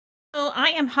I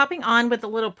am hopping on with a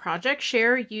little project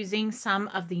share using some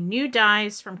of the new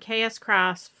dies from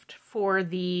KSCRAFT for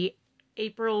the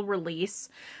April release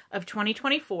of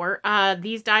 2024.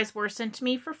 These dies were sent to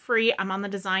me for free. I'm on the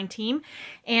design team,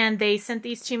 and they sent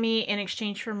these to me in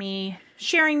exchange for me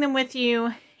sharing them with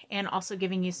you and also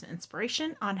giving you some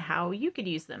inspiration on how you could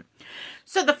use them.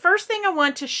 So the first thing I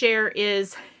want to share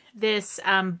is this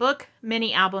book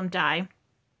mini album die.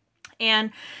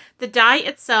 And the die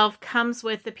itself comes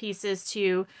with the pieces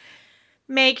to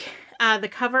make the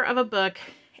cover of a book,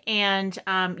 and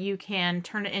you can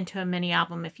turn it into a mini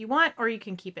album if you want, or you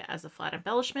can keep it as a flat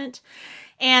embellishment.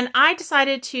 And I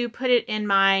decided to put it in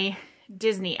my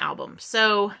Disney album.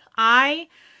 So I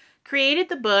created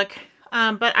the book,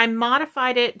 but I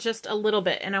modified it just a little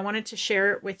bit, and I wanted to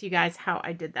share with you guys how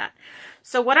I did that.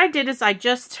 So what I did is I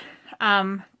just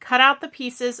cut out the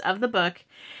pieces of the book,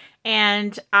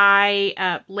 and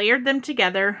I layered them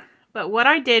together. But what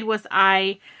I did was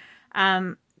I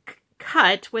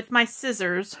cut with my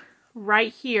scissors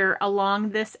right here along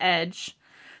this edge.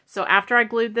 So after I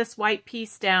glued this white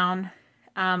piece down,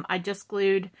 I just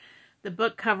glued the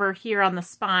book cover here on the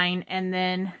spine, and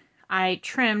then I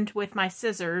trimmed with my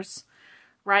scissors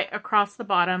right across the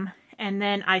bottom, and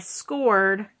then I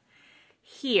scored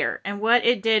here. And what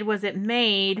it did was it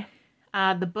made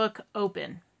the book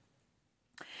open,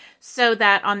 so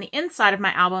that on the inside of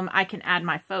my album, I can add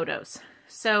my photos.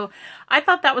 So I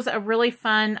thought that was a really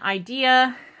fun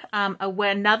idea.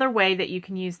 Another way that you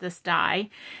can use this die,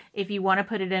 if you want to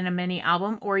put it in a mini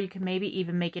album, or you can maybe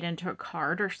even make it into a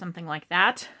card or something like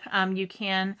that. You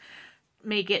can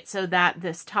make it so that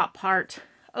this top part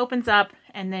opens up,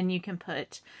 and then you can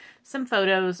put some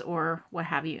photos or what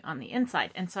have you on the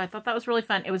inside. And so I thought that was really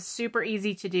fun. It was super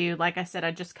easy to do. Like I said,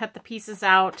 I just cut the pieces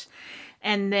out,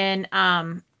 and then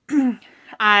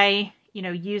I,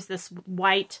 use this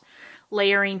white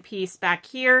layering piece back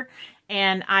here,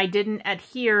 and I didn't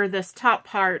adhere this top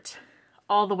part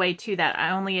all the way to that.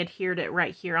 I only adhered it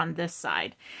right here on this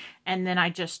side. And then I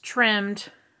just trimmed,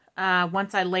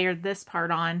 once I layered this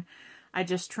part on, I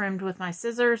just trimmed with my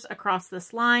scissors across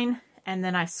this line, and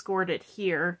then I scored it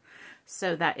here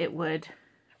so that it would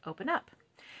open up.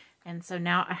 And so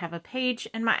now I have a page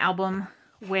in my album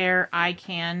where I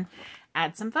can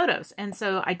add some photos. And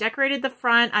so I decorated the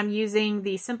front. I'm using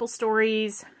the Simple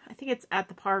Stories, I think it's At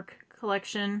the Park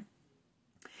collection.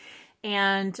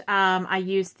 And I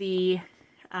used the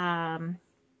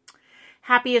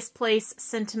Happiest Place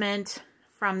sentiment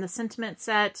from the sentiment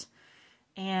set.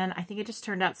 And I think it just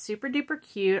turned out super duper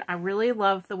cute. I really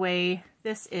love the way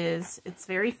this is. It's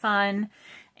very fun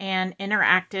and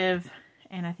interactive,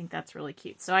 and I think that's really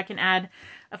cute. So I can add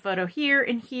a photo here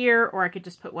and here, or I could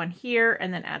just put one here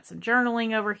and then add some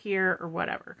journaling over here or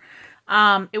whatever.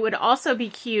 It would also be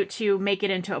cute to make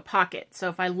it into a pocket. So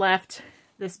if I left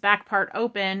this back part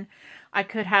open, I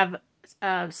could have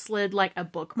slid like a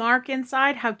bookmark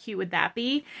inside. How cute would that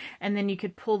be? And then you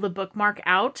could pull the bookmark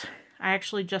out. I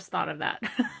actually just thought of that,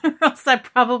 or else I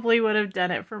probably would have done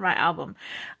it for my album.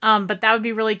 But that would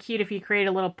be really cute if you create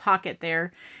a little pocket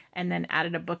there and then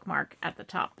added a bookmark at the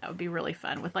top. That would be really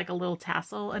fun with like a little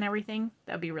tassel and everything.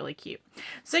 That would be really cute.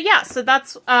 So yeah, so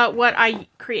that's what I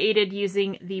created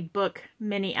using the book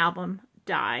mini album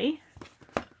die.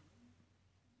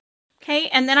 Okay,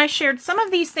 and then I shared some of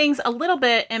these things a little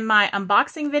bit in my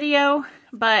unboxing video,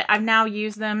 but I've now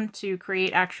used them to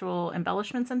create actual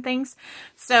embellishments and things.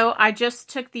 So I just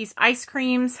took these ice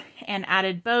creams and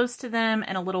added bows to them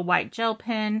and a little white gel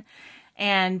pen,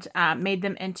 and made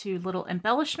them into little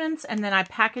embellishments. And then I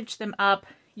packaged them up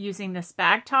using this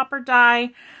bag topper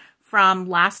die from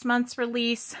last month's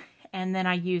release. And then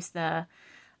I used the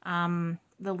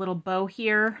little bow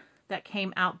here that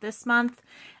came out this month.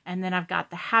 And then I've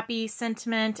got the happy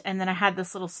sentiment, and then I had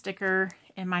this little sticker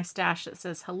in my stash that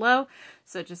says hello.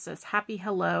 So it just says happy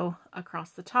hello across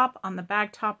the top on the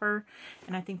bag topper.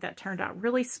 And I think that turned out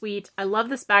really sweet. I love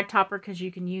this bag topper because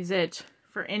you can use it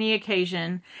for any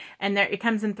occasion. And there, it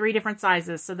comes in 3 different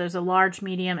sizes. So there's a large,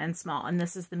 medium, and small. And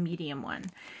this is the medium one.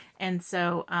 And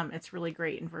so it's really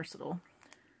great and versatile.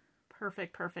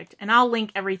 Perfect, perfect. And I'll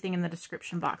link everything in the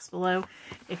description box below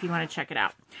if you want to check it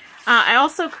out. I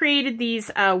also created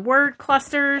these word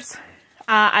clusters.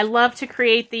 I love to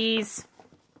create these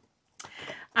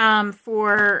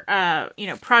for,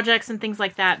 projects and things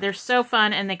like that. They're so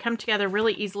fun, and they come together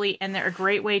really easily, and they're a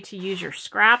great way to use your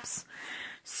scraps.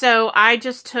 So I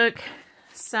just took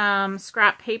some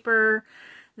scrap paper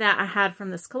that I had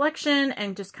from this collection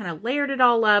and just kind of layered it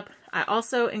all up. I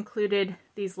also included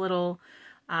these little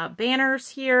banners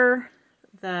here,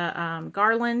 the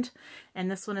garland, and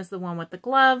this one is the one with the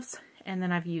gloves. And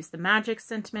then I've used the magic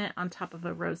sentiment on top of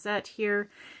a rosette here.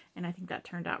 And I think that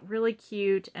turned out really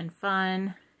cute and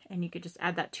fun. And you could just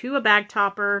add that to a bag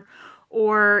topper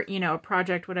or, you know, a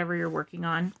project, whatever you're working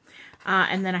on.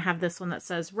 And then I have this one that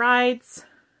says rides.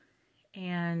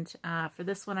 And for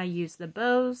this one, I use the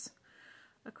bows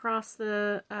across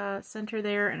the center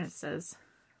there. And it says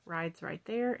rides right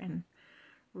there. And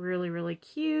really, really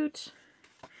cute.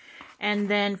 And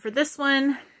then for this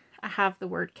one, I have the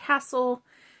word castle.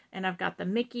 And I've got the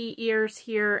Mickey ears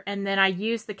here. And then I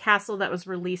used the castle that was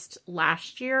released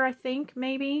last year, I think,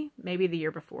 maybe the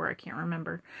year before. I can't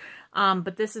remember.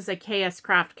 But this is a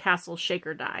KSCRAFT castle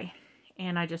shaker die.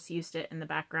 And I just used it in the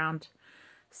background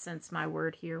since my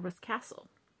word here was castle.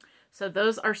 So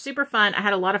those are super fun. I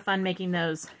had a lot of fun making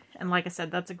those. And like I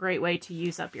said, that's a great way to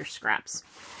use up your scraps.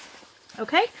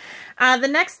 Okay. The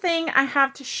next thing I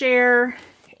have to share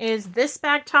is this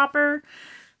bag topper.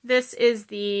 This is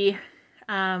the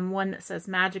one that says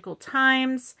Magical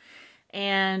Times,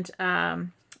 and I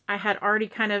had already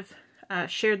kind of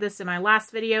shared this in my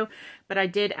last video, but I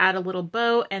did add a little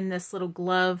bow and this little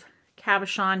glove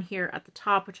cabochon here at the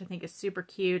top, which I think is super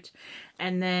cute.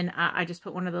 And then I just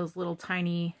put one of those little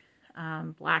tiny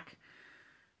black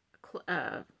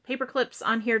paper clips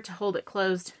on here to hold it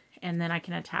closed, and then I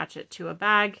can attach it to a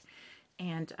bag.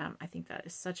 And I think that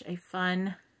is such a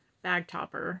fun bag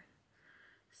topper.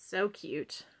 So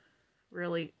cute.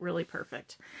 Really, really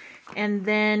perfect. And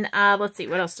then let's see,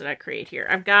 what else did I create here?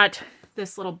 I've got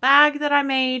this little bag that I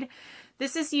made.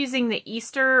 This is using the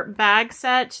Easter bag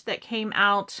set that came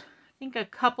out, I think, a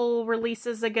couple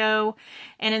releases ago.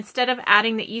 And instead of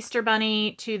adding the Easter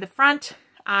bunny to the front,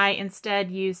 I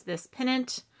instead used this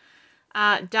pennant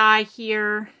die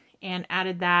here and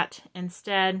added that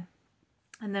instead.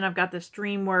 And then I've got this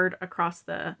dream word across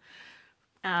the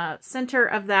center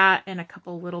of that and a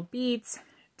couple little beads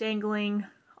dangling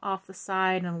off the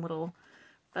side and a little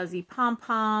fuzzy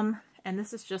pom-pom. And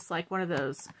this is just like one of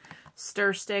those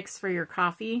stir sticks for your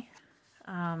coffee.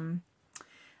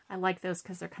 I like those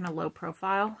because they're kind of low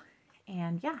profile.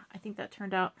 And yeah, I think that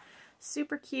turned out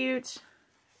super cute.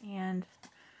 And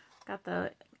got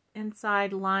the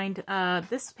inside lined.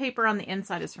 This paper on the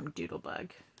inside is from Doodlebug.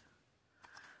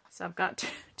 So I've got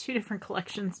two different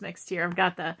collections mixed here. I've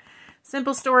got the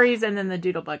Simple Stories and then the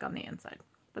Doodlebug on the inside.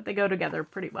 But they go together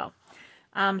pretty well.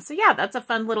 So yeah, that's a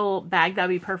fun little bag. That'd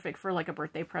be perfect for like a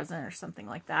birthday present or something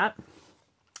like that.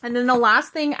 And then the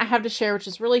last thing I have to share, which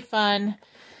is really fun,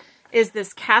 is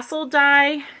this castle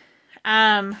die.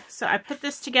 So I put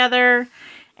this together,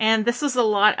 and this was a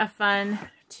lot of fun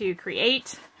to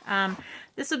create.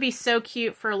 This would be so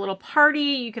cute for a little party.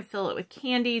 You could fill it with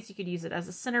candies. You could use it as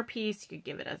a centerpiece. You could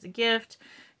give it as a gift.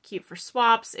 Cute for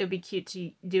swaps. It would be cute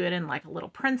to do it in like a little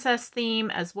princess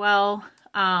theme as well.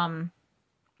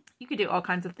 You could do all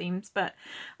kinds of themes, but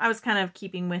I was kind of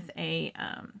keeping with a,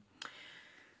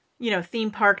 you know,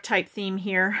 theme park type theme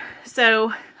here.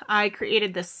 So I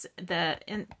created this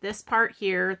part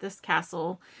here, this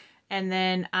castle, and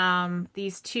then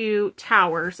these two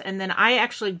towers, and then I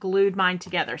actually glued mine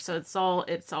together, so it's all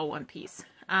one piece.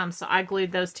 So I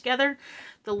glued those together.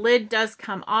 The lid does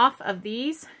come off of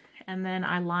these, and then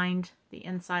I lined the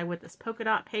inside with this polka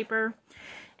dot paper.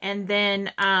 And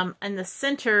then in the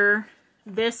center,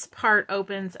 this part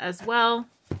opens as well.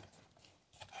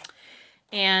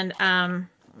 And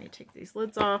let me take these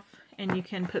lids off, and you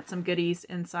can put some goodies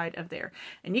inside of there.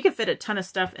 And you can fit a ton of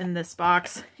stuff in this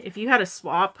box. If you had a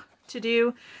swap to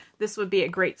do, this would be a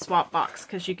great swap box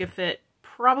because you could fit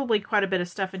probably quite a bit of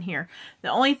stuff in here. The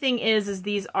only thing is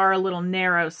these are a little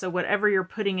narrow, so whatever you're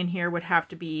putting in here would have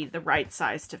to be the right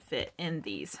size to fit in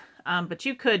these. But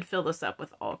you could fill this up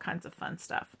with all kinds of fun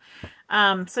stuff.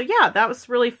 So yeah, that was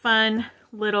really fun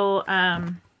little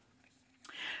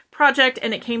project,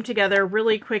 and it came together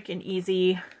really quick and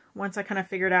easy. Once I kind of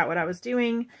figured out what I was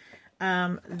doing,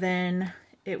 then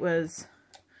it was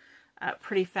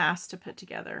pretty fast to put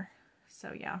together.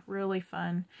 So yeah, really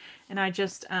fun. And I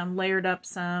just layered up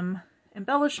some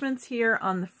embellishments here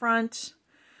on the front,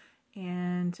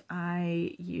 and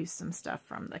I used some stuff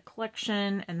from the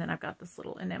collection. And then I've got this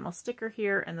little enamel sticker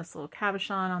here and this little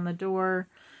cabochon on the door,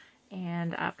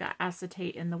 and I've got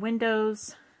acetate in the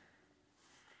windows.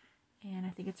 And I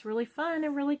think it's really fun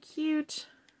and really cute,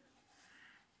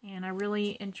 and I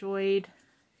really enjoyed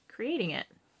creating it.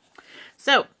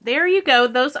 So there you go.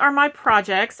 Those are my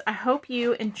projects. I hope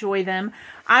you enjoy them.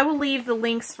 I will leave the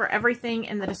links for everything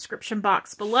in the description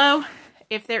box below.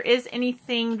 If there is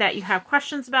anything that you have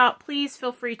questions about, please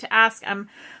feel free to ask. I'm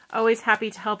always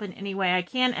happy to help in any way I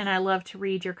can, and I love to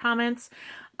read your comments.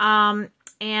 And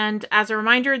as a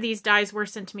reminder, these dies were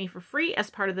sent to me for free as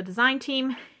part of the design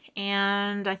team,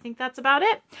 And I think that's about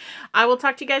it. I will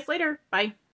talk to you guys later. Bye.